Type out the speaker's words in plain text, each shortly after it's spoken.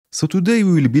So today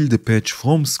we will build a patch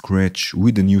from scratch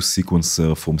with a new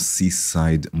sequencer from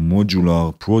C-side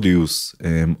Modular Proteus.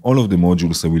 All of the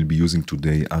modules I will be using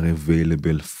today are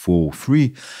available for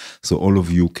free, so all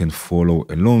of you can follow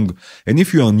along. And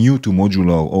if you are new to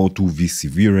Modular or to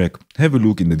VCVRack, have a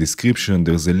look in the description.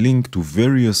 There's a link to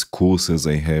various courses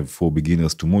I have for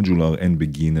beginners to Modular and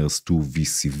beginners to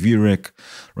VCVRack,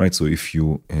 right? So if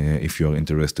you are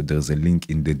interested, there's a link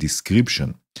in the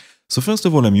description. So first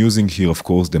of all, I'm using here, of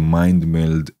course, the Mind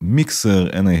Meld mixer,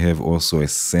 and I have also a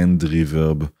send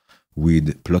reverb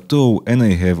with Plateau, and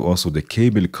I have also the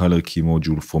cable color key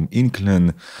module from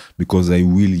Inclan, because I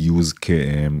will use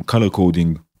color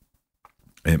coding.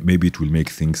 Maybe it will make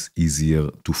things easier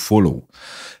to follow.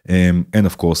 And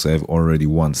of course, I have already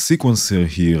one sequencer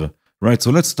here, right?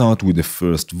 So let's start with the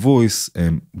first voice.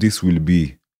 This will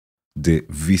be the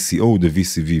VCO, the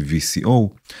VCV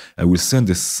VCO. I will send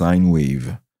a sine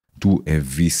wave to a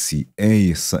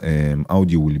VCA,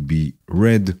 audio will be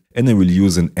red, and I will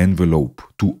use an envelope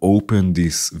to open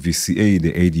this VCA,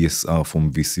 the ADSR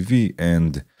from VCV,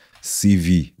 and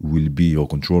CV will be, your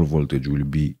control voltage will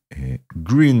be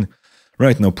green.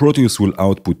 Right now, Proteus will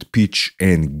output pitch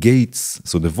and gates,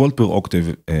 so the volt per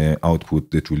octave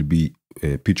output that will be,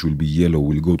 pitch will be yellow,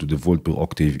 will go to the volt per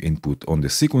octave input on the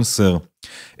sequencer,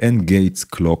 and gates,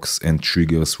 clocks, and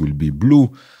triggers will be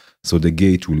blue. So the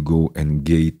gate will go and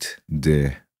gate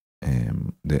the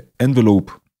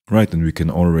envelope, right? And we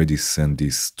can already send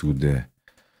this to the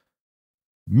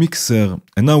mixer.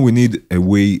 And now we need a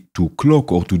way to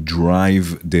clock or to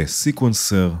drive the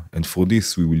sequencer. And for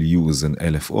this, we will use an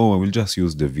LFO. I will just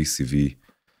use the VCV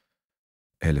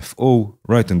LFO,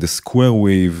 right? And the square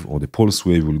wave or the pulse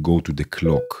wave will go to the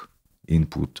clock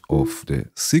input of the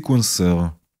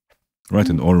sequencer, right?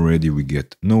 And already we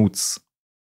get notes.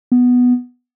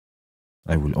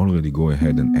 I will already go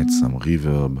ahead and add some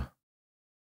reverb,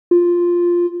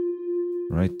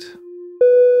 right?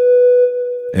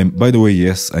 And by the way,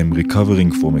 yes, I'm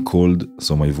recovering from a cold,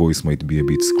 so my voice might be a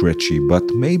bit scratchy, but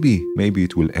maybe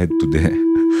it will add to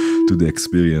the to the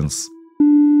experience.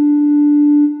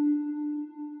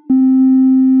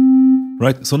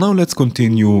 Right, so now let's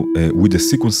continue with the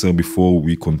sequencer before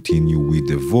we continue with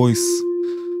the voice.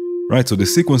 Right, so the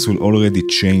sequence will already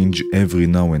change every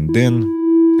now and then.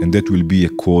 And that will be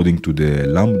according to the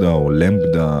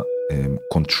lambda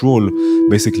control.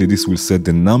 Basically, this will set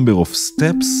the number of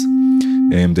steps,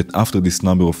 and that after this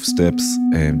number of steps,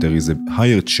 there is a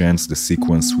higher chance the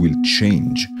sequence will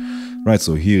change. Right,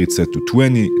 so here it's set to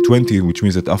 20, which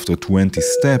means that after 20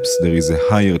 steps, there is a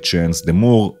higher chance. The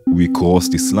more we cross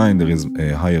this line, there is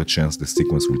a higher chance the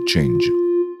sequence will change.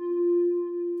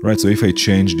 Right, so if I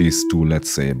change this to, let's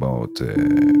say, about,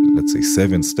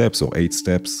 7 steps or 8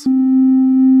 steps,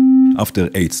 after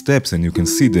 8 steps, and you can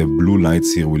see the blue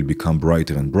lights here will become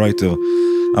brighter and brighter.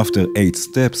 After 8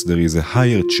 steps, there is a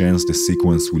higher chance the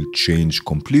sequence will change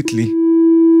completely.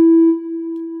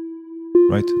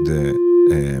 Right, the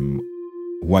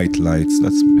white lights,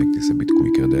 let's make this a bit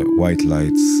quicker. The white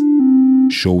lights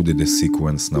show that the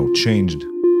sequence now changed.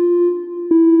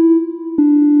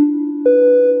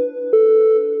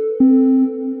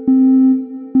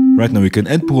 Right now we can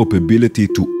add probability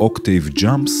to octave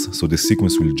jumps, so the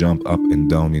sequence will jump up and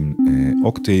down in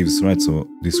octaves, right? So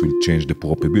this will change the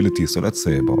probability, so let's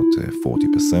say about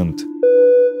 40%.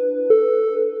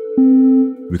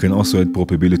 We can also add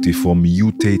probability for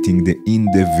mutating the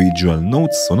individual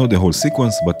notes, so not the whole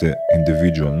sequence, but the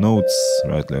individual notes,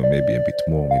 right? Like maybe a bit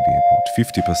more, maybe about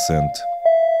 50%.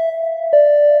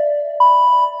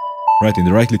 Right, in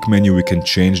the right-click menu, we can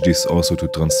change this also to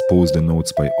transpose the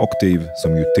notes by octave. So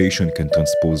mutation can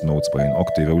transpose notes by an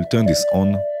octave. I will turn this on.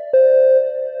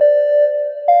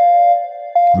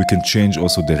 We can change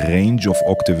also the range of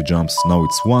octave jumps. Now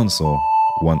it's 1, so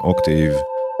 1 octave.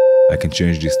 I can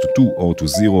change this to 2 or to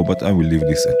 0, but I will leave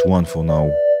this at 1 for now.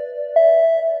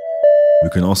 We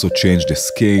can also change the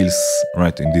scales.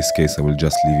 Right, in this case, I will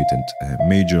just leave it at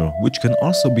major, which can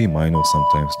also be minor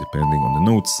sometimes, depending on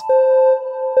the notes.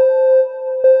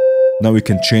 Now we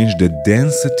can change the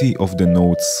density of the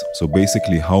notes, so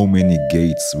basically how many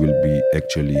gates will be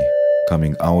actually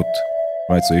coming out,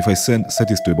 right? So if I set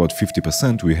this to about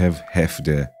 50%, we have half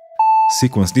the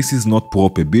sequence. This is not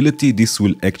probability, this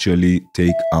will actually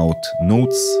take out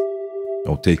notes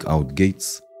or take out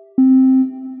gates.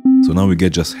 So now we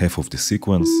get just half of the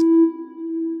sequence.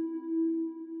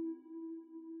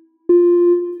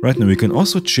 Right, now we can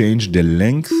also change the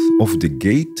length of the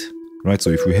gate. Right,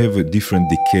 so if we have a different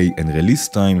decay and release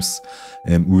times,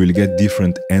 we will get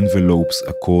different envelopes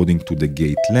according to the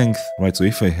gate length. Right, so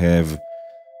if I have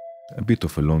a bit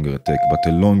of a longer attack, but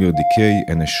a longer decay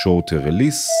and a shorter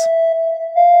release,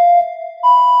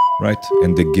 right?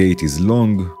 And the gate is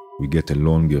long, we get a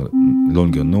longer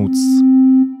notes,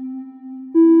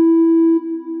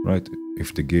 right?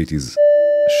 If the gate is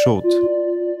short,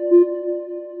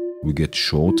 we get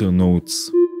shorter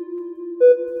notes,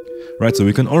 right? So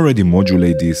we can already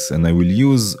modulate this, and I will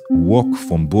use walk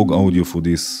from Bog Audio for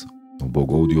this, or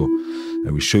Bog Audio. I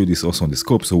will show you this also on the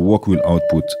scope. So walk will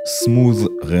output smooth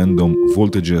random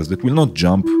voltages that will not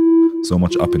jump so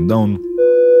much up and down.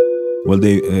 Well,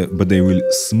 but they will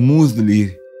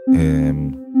smoothly,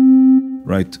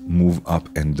 right, move up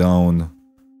and down.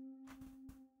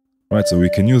 Right, so we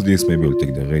can use this. Maybe I'll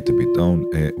take the rate a bit down.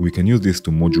 We can use this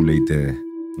to modulate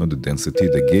not the density,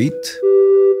 the gate.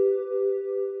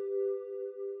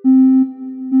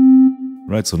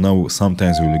 Right, so now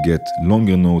sometimes we will get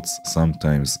longer notes,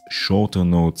 sometimes shorter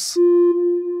notes.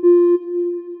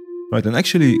 Right, and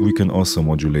actually we can also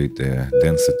modulate the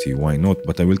density, why not?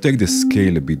 But I will take the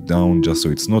scale a bit down just so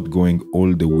it's not going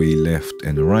all the way left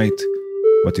and right,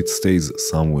 but it stays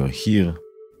somewhere here.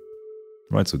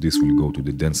 Right, so this will go to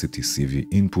the density CV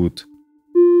input.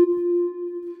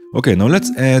 Okay, now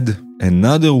let's add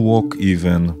another walk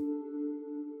even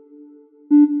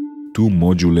to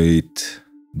modulate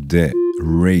the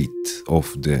rate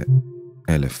of the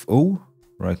LFO,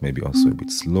 right? Maybe also a bit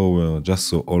slower, just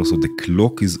so also the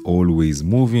clock is always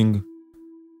moving.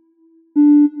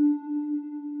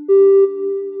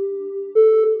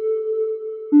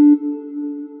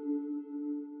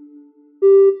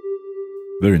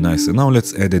 Very nice. And now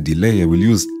let's add a delay. I will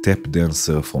use tap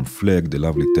dancer from Flag, the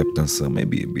lovely tap dancer,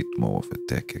 maybe a bit more of a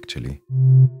tech actually.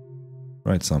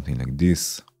 Right, something like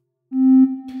this.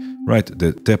 Right,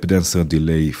 the tap dancer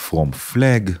delay from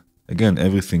Flag. Again,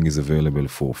 everything is available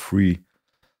for free.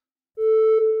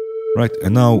 Right,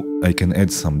 and now I can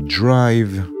add some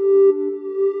drive,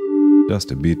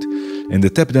 just a bit. And the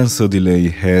tap dancer delay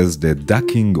has the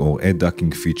ducking or add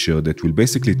ducking feature that will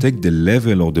basically take the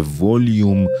level or the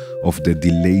volume of the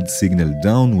delayed signal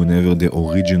down whenever the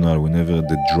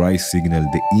dry signal,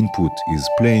 the input is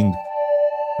playing.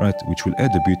 Right, which will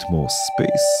add a bit more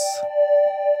space.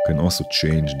 Can also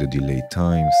change the delay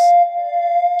times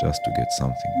just to get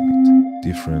something a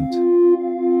bit different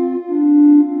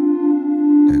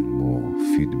and more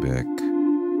feedback.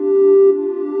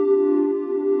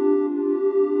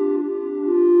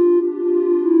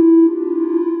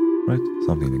 Right,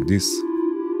 something like this.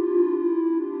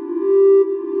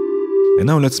 And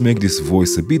now let's make this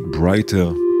voice a bit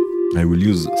brighter. I will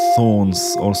use Thorns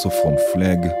also from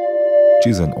Flag, which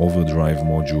is an overdrive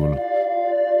module.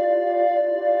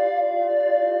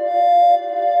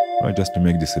 Right, just to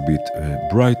make this a bit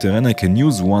brighter, and I can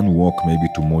use one walk maybe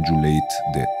to modulate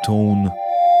the tone.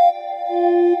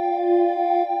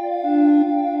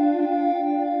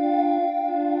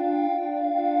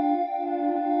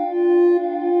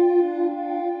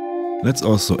 Let's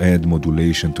also add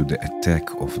modulation to the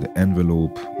attack of the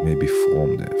envelope, maybe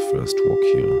from the first walk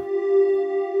here.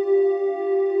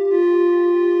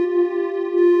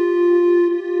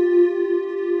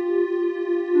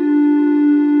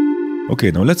 Okay,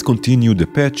 now let's continue the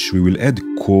patch. We will add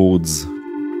chords,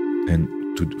 and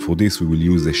for this we will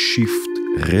use a shift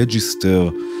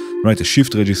register. Right, a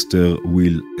shift register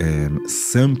will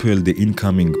sample the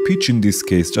incoming pitch in this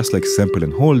case, just like sample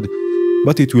and hold,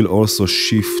 but it will also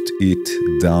shift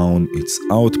it down its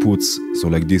outputs. So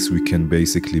like this we can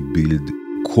basically build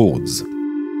chords.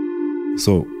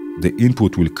 So the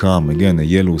input will come, again, a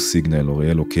yellow signal or a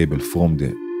yellow cable from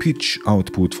the pitch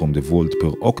output from the volt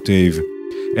per octave.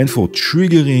 And for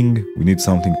triggering, we need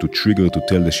something to trigger to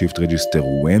tell the shift register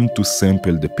when to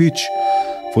sample the pitch.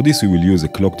 For this we will use a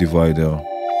clock divider.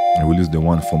 I will use the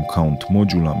one from Count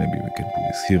Modular, maybe we can put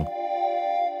this here.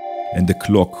 And the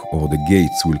clock or the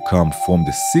gates will come from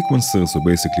the sequencer, so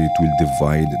basically it will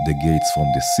divide the gates from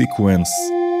the sequence.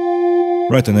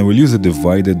 Right, and I will use it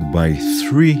divided by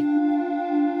 3.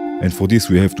 And for this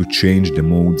we have to change the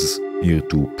modes here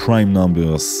to prime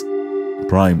numbers.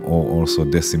 Prime or also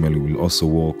decimal will also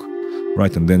work.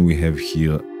 Right, and then we have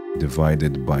here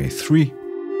divided by 3.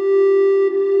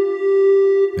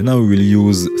 And now we will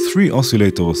use 3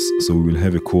 oscillators, so we will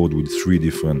have a chord with 3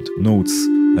 different notes.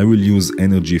 I will use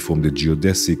energy from the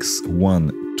geodesics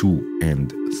 1, 2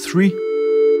 and 3.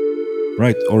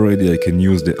 Right, already I can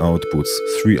use the outputs,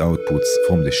 3 outputs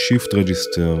from the shift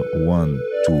register 1,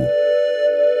 2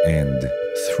 and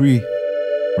 3.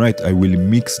 Right, I will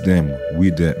mix them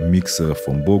with the mixer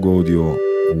from Bog Audio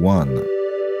 1,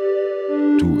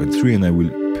 2 and 3, and I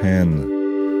will pan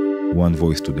one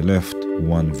voice to the left,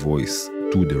 one voice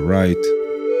to the right.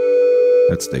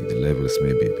 Let's take the levels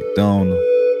maybe a bit down,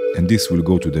 and this will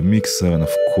go to the mixer, and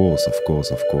of course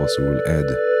we will add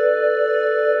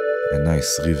a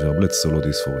nice reverb. Let's solo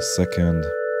this for a second.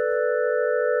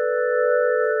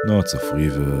 Lots of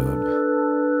reverb.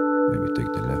 Maybe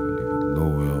take the level even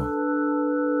lower.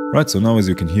 Right, so now as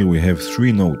you can hear, we have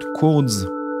 3-note chords.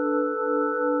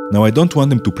 Now I don't want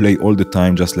them to play all the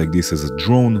time just like this as a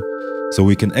drone, so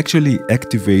we can actually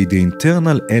activate the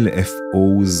internal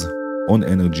LFOs on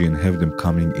energy and have them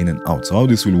coming in and out. So how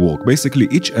this will work? Basically,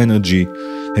 each energy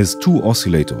has 2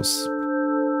 oscillators,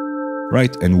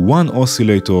 right? And one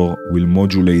oscillator will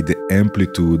modulate the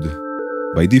amplitude.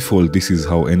 By default, this is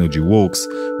how energy works.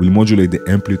 We'll modulate the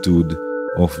amplitude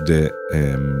of the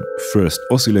first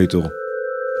oscillator.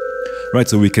 Right,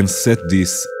 so we can set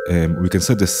this, we can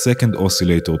set the second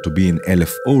oscillator to be in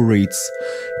LFO rates,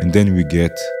 and then we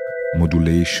get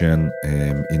modulation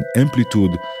in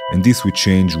amplitude, and this we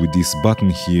change with this button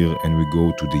here, and we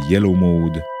go to the yellow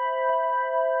mode.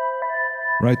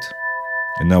 Right,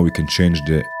 and now we can change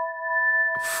the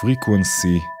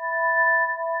frequency.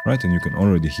 Right, and you can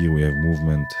already hear we have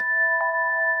movement.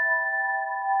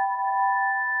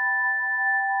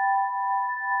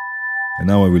 And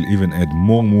now I will even add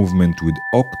more movement with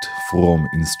oct from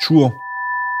Instruo,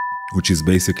 which is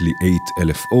basically 8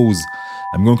 LFOs.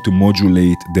 I'm going to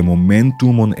modulate the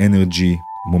momentum on energy.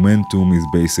 Momentum is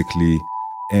basically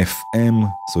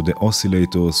FM, so the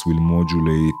oscillators will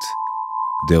modulate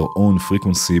their own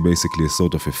frequency, basically a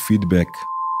sort of a feedback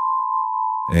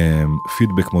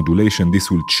modulation. This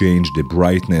will change the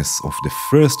brightness of the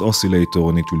first oscillator,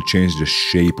 and it will change the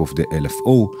shape of the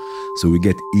LFO, so we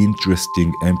get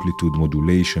interesting amplitude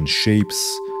modulation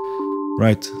shapes.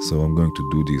 Right, so I'm going to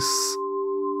do this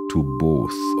to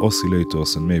both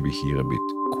oscillators, and maybe here a bit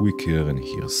quicker and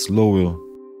here slower.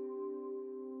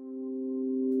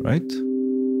 Right,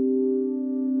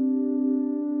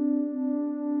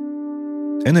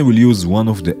 and I will use one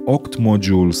of the oct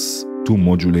modules to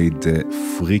modulate the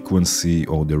frequency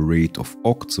or the rate of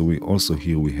oct. So we also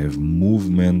here we have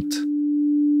movement.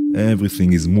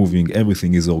 Everything is moving,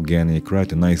 everything is organic,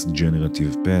 right? A nice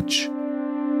generative patch.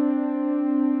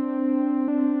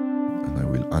 And I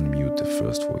will unmute the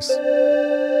first voice.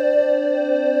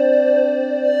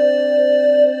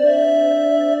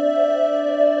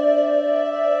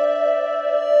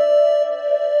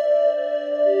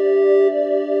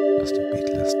 Just a bit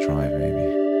less dry, maybe.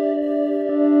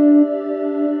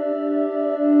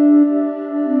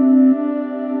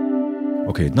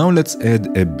 Okay, now let's add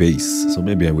a bass. So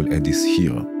maybe I will add this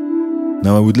here.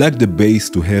 Now I would like the bass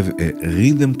to have a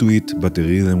rhythm to it, but the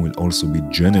rhythm will also be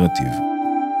generative.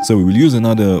 So we will use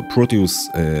another Proteus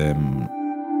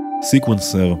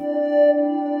sequencer.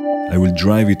 I will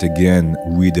drive it again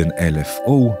with an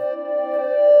LFO.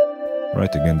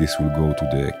 Right, again this will go to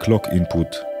the clock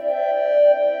input.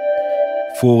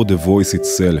 For the voice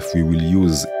itself, we will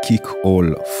use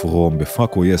KickAll from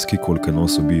Befako. Yes, KickAll can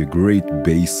also be a great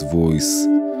bass voice.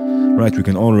 Right, we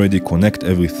can already connect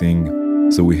everything.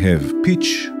 So we have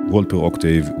pitch, volt per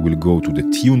octave will go to the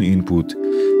tune input,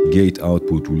 gate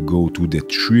output will go to the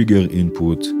trigger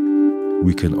input.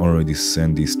 We can already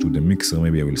send this to the mixer.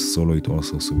 Maybe I will solo it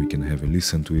also so we can have a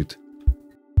listen to it.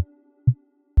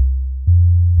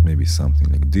 Maybe something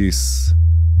like this.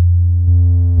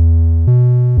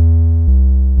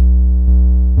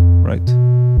 Right.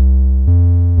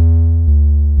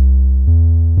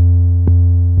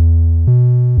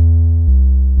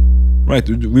 Right,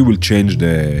 we will change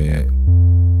the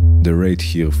rate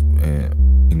here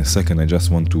in a second. I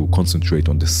just want to concentrate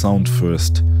on the sound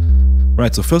first.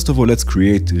 Right, so first of all, let's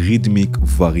create rhythmic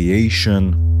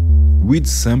variation with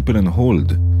sample and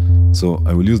hold. So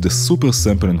I will use the super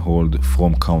sample and hold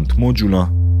from Count Modular.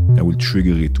 I will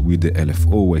trigger it with the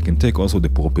LFO. I can take also the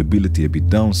probability a bit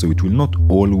down, so it will not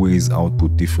always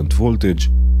output different voltage.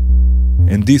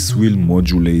 And this will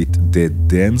modulate the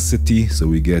density, so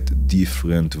we get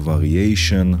different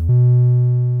variation.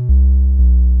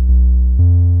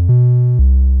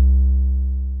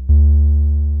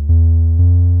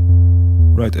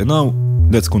 Right, and now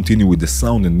let's continue with the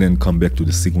sound and then come back to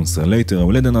the sequencer later. I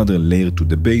will add another layer to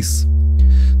the bass.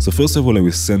 So first of all, I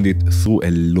will send it through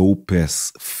a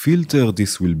low-pass filter.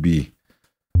 This will be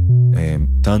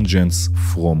tangents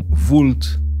from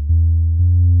volt.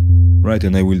 Right,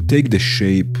 and I will take the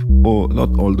shape, or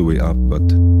not all the way up, but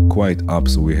quite up,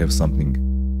 so we have something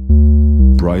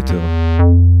brighter.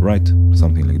 Right,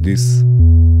 something like this.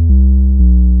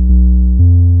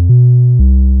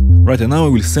 Right, and now I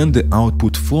will send the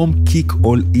output from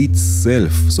KickAll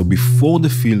itself, so before the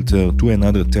filter, to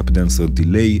another tap dancer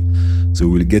delay, so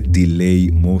we will get delay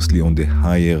mostly on the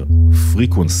higher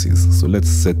frequencies. So let's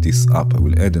set this up. I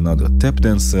will add another tap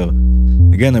dancer.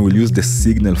 Again, I will use the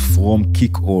signal from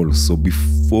KickAll, so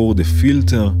before the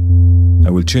filter, I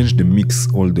will change the mix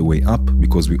all the way up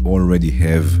because we already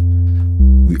have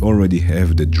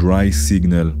the dry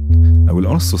signal. I will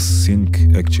also sync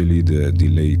actually the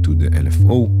delay to the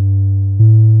LFO.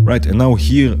 Right, and now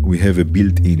here we have a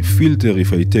built-in filter.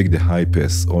 If I take the high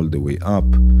pass all the way up,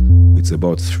 it's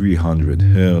about 300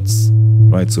 Hertz.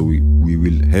 Right, so we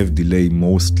will have delay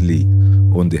mostly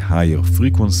on the higher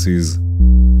frequencies.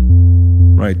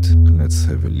 Right, let's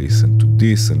have a listen to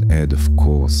this and add, of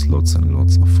course, lots and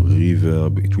lots of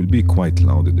reverb. It will be quite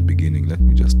loud at the beginning. Let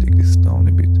me just take this down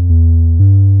a bit.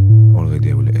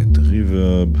 Already I will add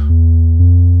reverb.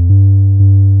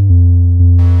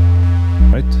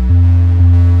 Right,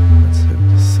 let's have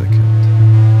the second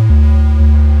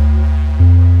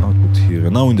output here.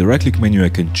 And now in the right-click menu I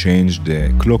can change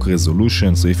the clock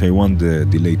resolution. So if I want the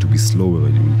delay to be slower,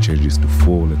 I will change this to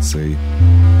 4, let's say.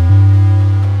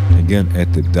 Again,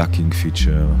 add the ducking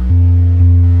feature, a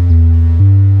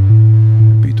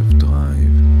bit of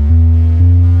drive.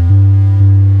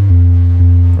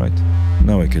 Right,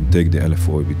 now I can take the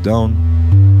LFO a bit down.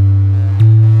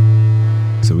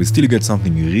 So we still get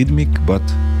something rhythmic, but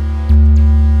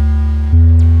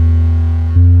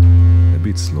a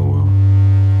bit slower.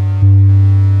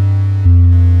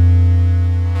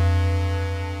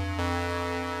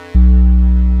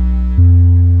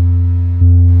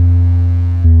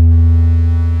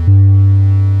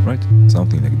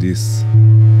 Something like this.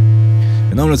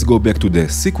 And now let's go back to the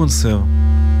sequencer.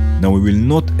 Now we will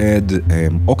not add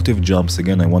octave jumps.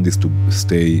 Again, I want this to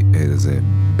stay as a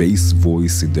bass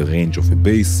voice in the range of a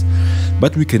bass,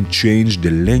 but we can change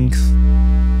the length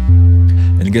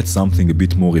and get something a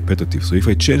bit more repetitive. So if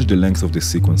I change the length of the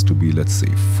sequence to be, let's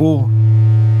say 4,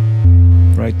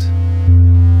 right?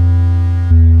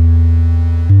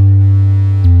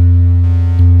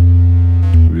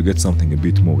 Get something a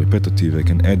bit more repetitive. I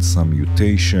can add some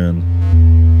mutation.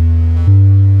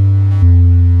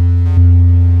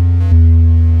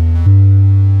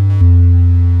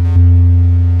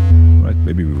 Right,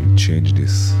 maybe we will change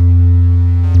this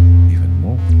even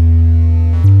more.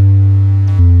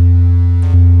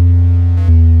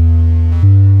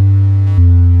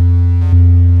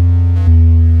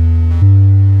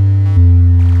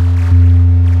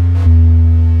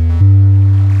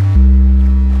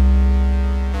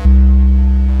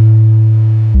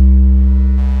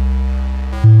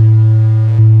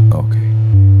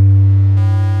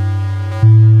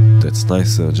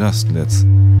 Nicer. Just let's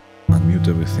unmute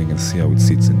everything and see how it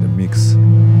sits in the mix.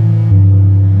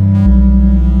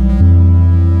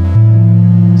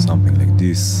 Something like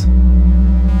this.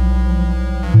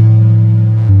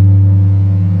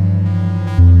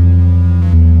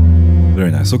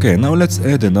 Very nice. Okay, now let's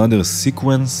add another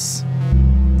sequence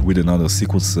with another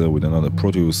sequencer, with another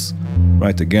Proteus.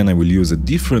 Right, again, I will use a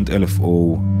different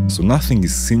LFO. So nothing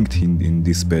is synced in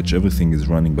this patch, everything is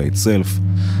running by itself.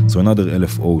 So another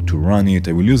LFO to run it.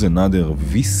 I will use another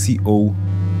VCO.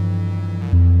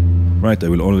 Right, I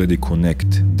will already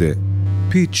connect the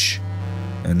pitch.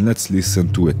 And let's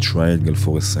listen to a triangle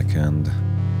for a second.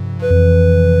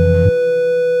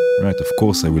 Right, of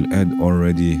course I will add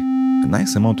already a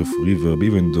nice amount of reverb,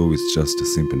 even though it's just a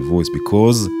simple voice,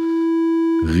 because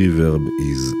reverb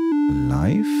is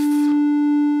live.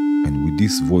 And with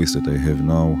this voice that I have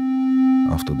now,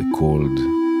 after the cold,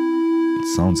 it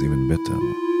sounds even better.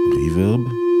 Reverb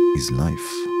is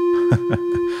life.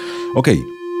 Okay,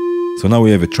 so now we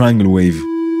have a triangle wave.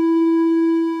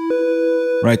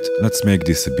 Right, let's make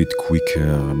this a bit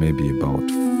quicker, maybe about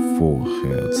 4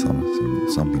 Hz,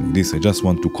 something like this. I just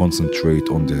want to concentrate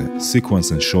on the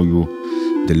sequence and show you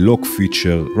the lock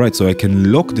feature. Right, so I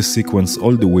can lock the sequence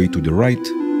all the way to the right.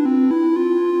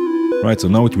 Right, so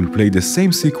now it will play the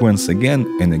same sequence again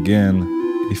and again.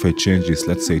 If I change this,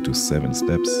 let's say to 7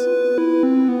 steps.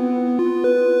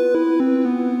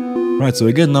 Right, so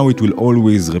again, now it will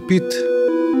always repeat.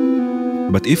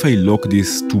 But if I lock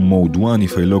this to mode 1,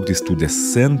 if I lock this to the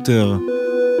center,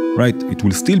 right, it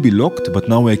will still be locked, but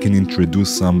now I can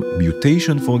introduce some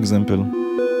mutation, for example,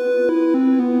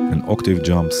 and octave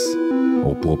jumps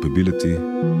or probability,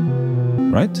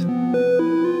 right?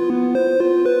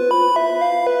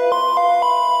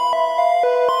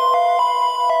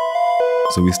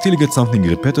 So we still get something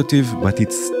repetitive, but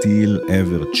it's still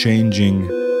ever changing.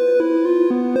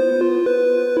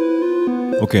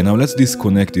 Okay, now let's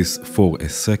disconnect this for a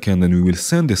second and we will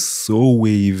send a saw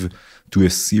wave to a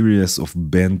series of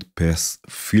band pass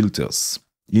filters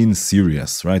in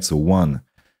series, right? So 1,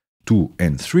 2,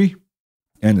 and 3.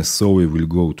 And a saw wave will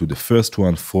go to the first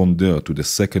one, from there to the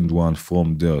second one,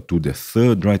 from there to the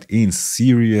third, right? In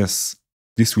series.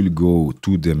 This will go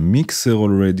to the mixer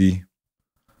already.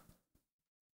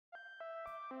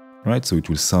 right? So it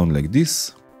will sound like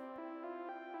this.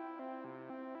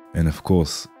 And of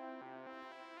course,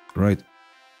 right,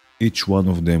 each one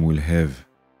of them will have,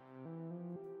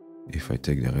 if I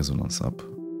take the resonance up,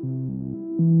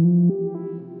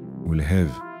 will have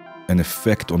an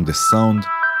effect on the sound,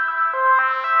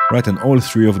 right? And all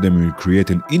three of them will create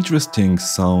an interesting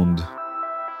sound.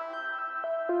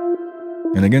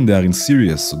 And again, they are in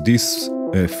series, so this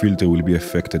filter will be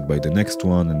affected by the next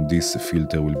one, and this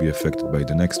filter will be affected by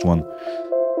the next one.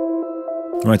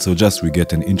 Right, so just we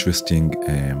get an interesting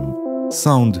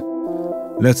sound.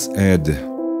 Let's add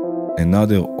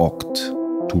another oct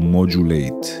to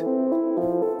modulate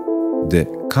the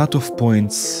cutoff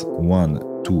points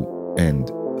 1, 2, and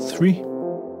 3.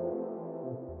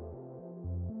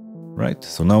 Right,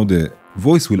 so now the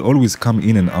voice will always come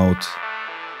in and out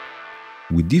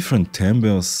with different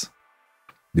timbres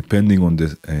depending on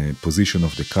the position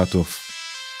of the cutoff.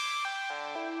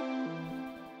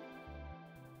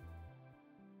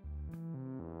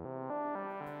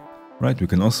 Right, we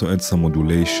can also add some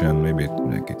modulation, maybe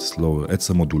make it slower, add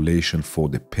some modulation for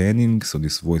the panning, so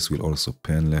this voice will also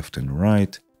pan left and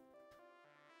right.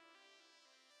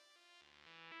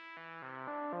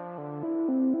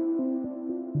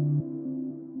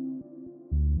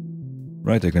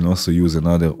 Right, I can also use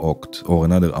another oct or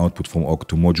another output from oct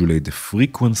to modulate the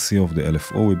frequency of the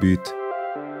LFO a bit.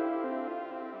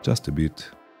 Just a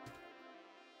bit.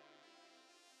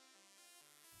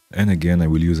 And again, I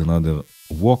will use another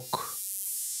walk.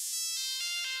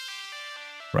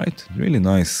 Right, really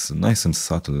nice and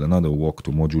subtle. Another walk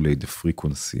to modulate the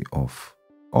frequency of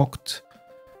oct.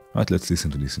 Right, let's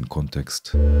listen to this in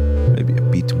context. Maybe a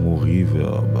bit more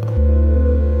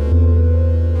reverb.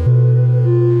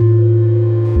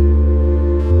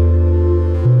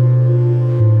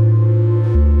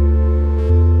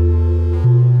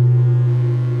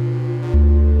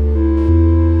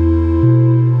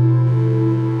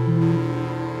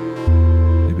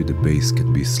 Bass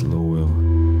can be slower.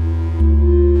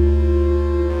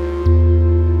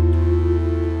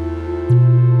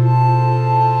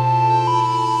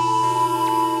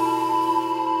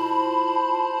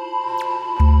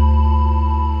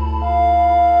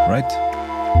 Right?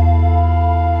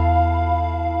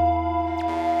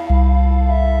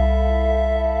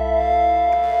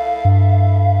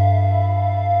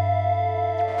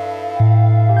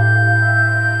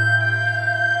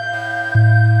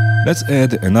 Let's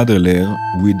add another layer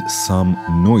with some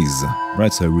noise,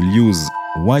 right? So I will use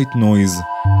white noise,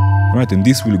 right? And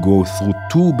this will go through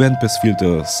two bandpass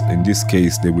filters. In this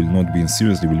case, they will not be in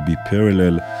series, they will be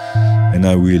parallel. And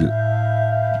I will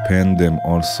pan them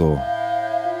also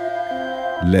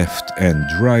left and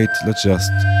right. Let's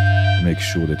just make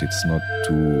sure that it's not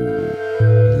too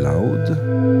loud,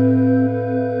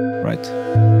 right?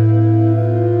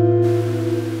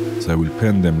 So I will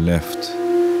pan them left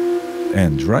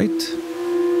and right.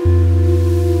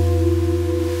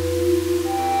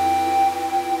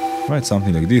 Right,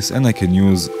 something like this, and I can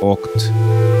use oct,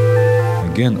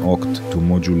 again oct, to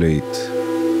modulate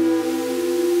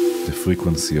the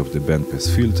frequency of the bandpass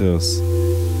filters.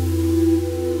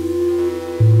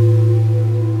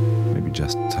 Maybe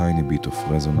just tiny bit of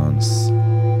resonance.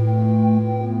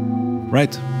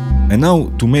 Right, and now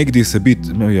to make this a bit,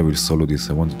 maybe I will solo this,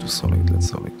 I wanted to solo it, let's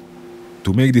solo it.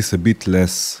 To make this a bit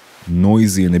less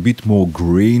noisy and a bit more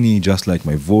grainy, just like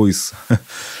my voice,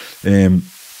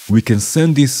 we can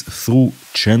send this through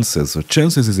chances. So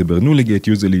chances is a Bernoulli gate.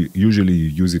 Usually you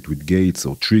use it with gates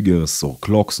or triggers or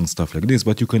clocks and stuff like this,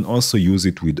 but you can also use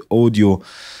it with audio.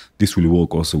 This will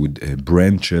work also with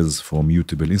branches for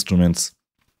mutable instruments.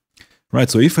 Right,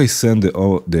 so if I send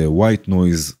the white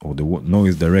noise or the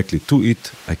noise directly to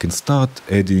it, I can start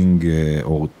adding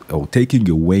or taking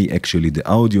away actually the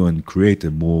audio and create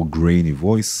a more grainy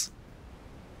voice.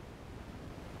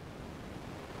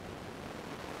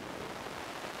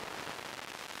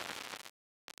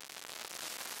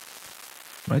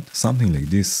 Right, something like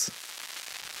this.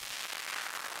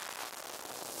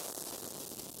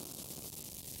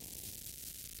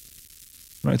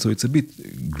 Right, so it's a bit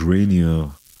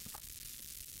grainier.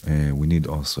 We need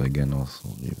also, again, also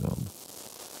reverb.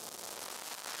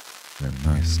 Very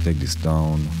nice. Take this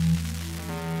down.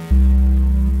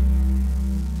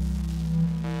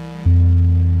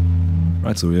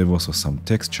 Right, so we have also some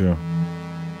texture.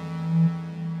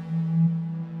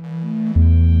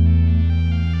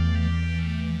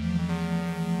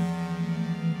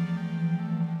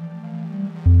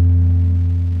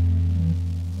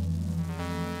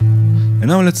 And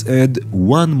now let's add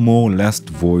one more last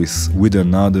voice with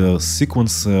another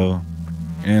sequencer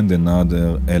and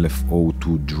another LFO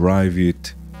to drive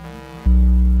it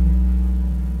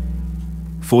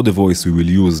For the voice, we will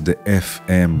use the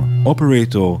FM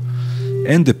operator.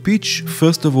 And the pitch,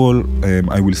 first of all,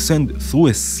 I will send through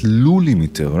a slew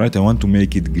limiter, right? I want to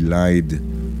make it glide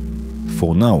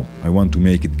for now. I want to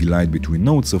make it glide between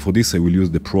notes. So for this, I will use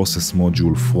the process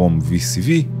module from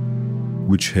VCV,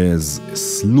 which has a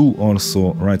slew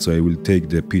also, right? So I will take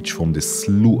the pitch from the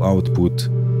slew output,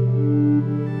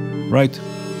 right?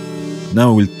 Now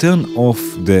I will turn off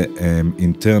the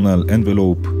internal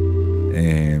envelope.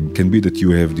 Can be that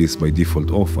you have this by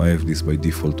default off, I have this by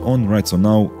default on, right? So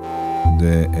now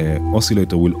the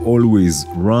oscillator will always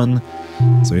run.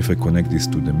 So if I connect this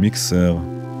to the mixer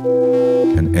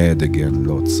and add again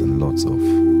lots and lots of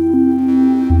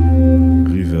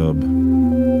reverb,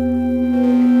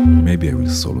 maybe I will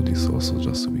solo this also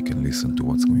just so we can listen to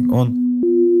what's going on,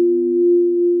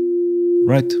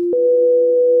 right?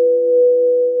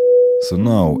 So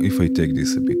now if I take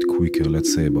this a bit quicker,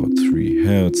 let's say about 3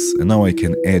 Hertz, and now I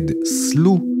can add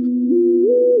slew.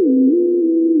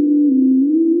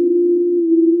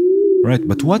 Right,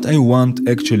 but what I want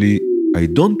actually, I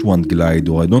don't want glide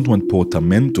or I don't want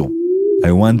portamento.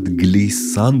 I want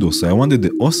glissando. So I want that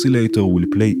the oscillator will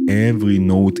play every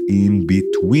note in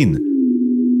between.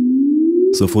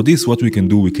 So for this, what we can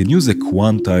do, we can use a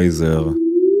quantizer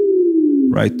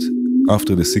right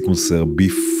after the sequencer,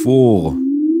 before,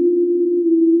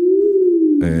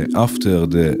 after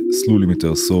the slew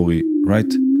limiter, sorry,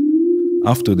 right?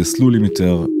 After the slew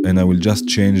limiter, and I will just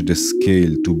change the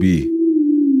scale to be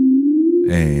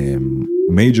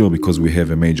major because we have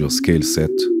a major scale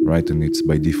set, right? And it's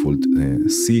by default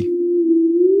C.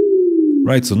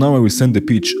 Right, so now I will send the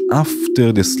pitch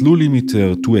after the slew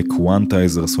limiter to a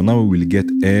quantizer. So now we will get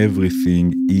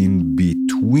everything in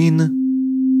between.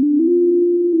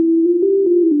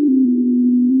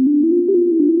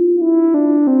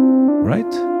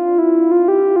 Right?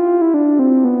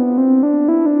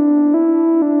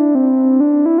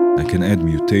 I can add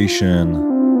mutation,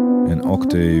 an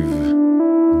octave,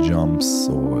 jumps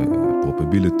or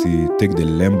probability, take the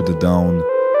lambda down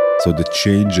so the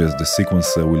changes the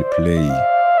sequencer will play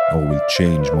or will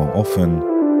change more often.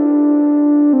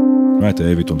 Right, I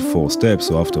have it on 4 steps,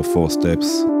 so after 4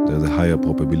 steps there's a higher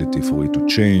probability for it to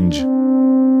change.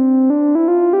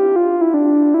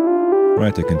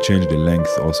 Right, I can change the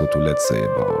length also to, let's say,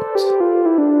 about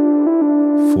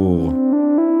 4.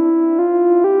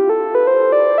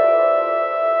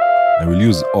 I will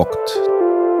use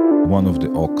oct, one of the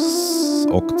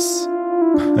octs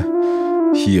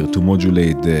here to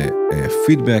modulate the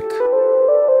feedback.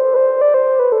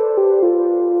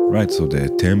 Right, so the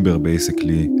timbre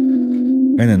basically.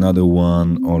 And another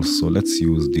one also, let's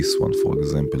use this one for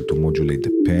example to modulate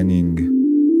the panning.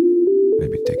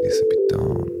 Maybe take this a bit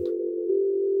down.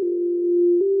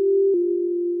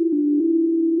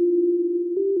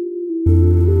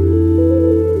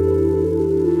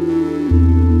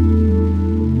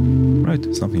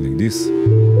 Right, something like this.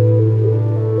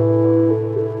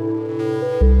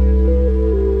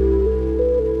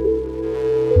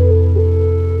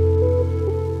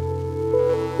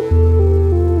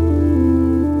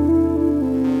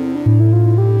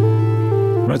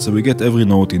 Right, so we get every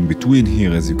note in between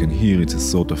here. As you can hear, it's a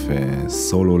sort of a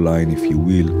solo line, if you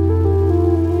will.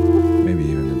 Maybe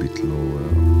even a bit lower.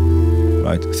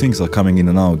 Right, things are coming in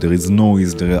and out. There is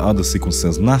noise, there are other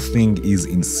sequences. Nothing is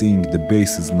in sync. The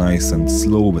bass is nice and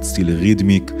slow, but still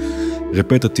rhythmic.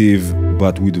 Repetitive,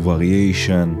 but with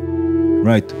variation.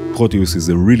 Right, Proteus is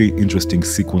a really interesting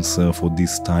sequencer for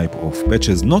this type of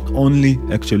patches. Not only,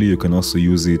 actually, you can also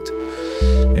use it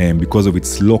because of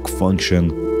its lock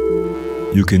function.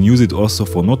 You can use it also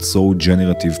for not so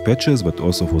generative patches, but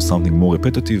also for something more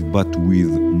repetitive, but with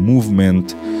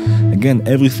movement. Again,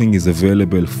 everything is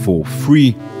available for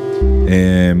free.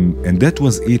 And that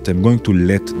was it. I'm going to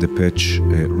let the patch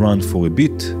run for a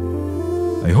bit.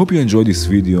 I hope you enjoyed this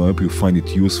video. I hope you find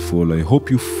it useful. I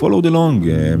hope you followed along.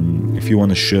 If you want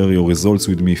to share your results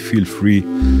with me, feel free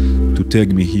to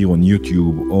tag me here on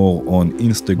YouTube or on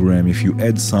Instagram if you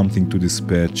add something to this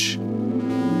patch.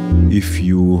 If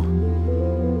you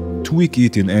tweak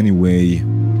it in any way,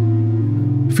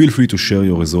 feel free to share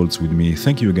your results with me.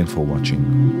 Thank you again for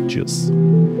watching. Cheers.